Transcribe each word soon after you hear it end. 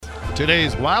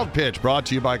Today's Wild Pitch brought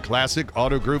to you by Classic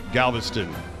Auto Group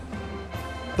Galveston.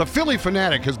 The Philly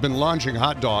Fanatic has been launching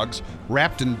hot dogs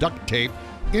wrapped in duct tape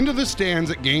into the stands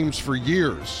at games for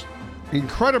years.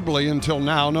 Incredibly, until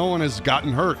now, no one has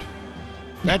gotten hurt.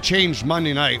 That changed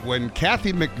Monday night when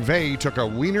Kathy McVeigh took a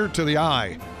wiener to the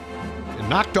eye. It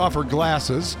knocked off her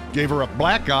glasses, gave her a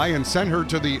black eye, and sent her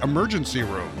to the emergency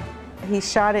room. He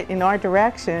shot it in our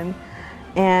direction,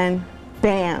 and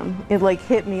bam, it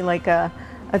hit me like a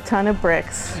ton of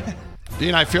bricks.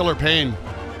 Dean, I feel her pain.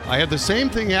 I had the same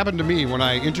thing happen to me when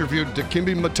I interviewed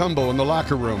Dikembe Mutombo in the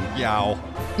locker room. Yow.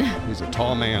 He's a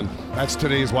tall man. That's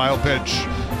today's Wild Pitch.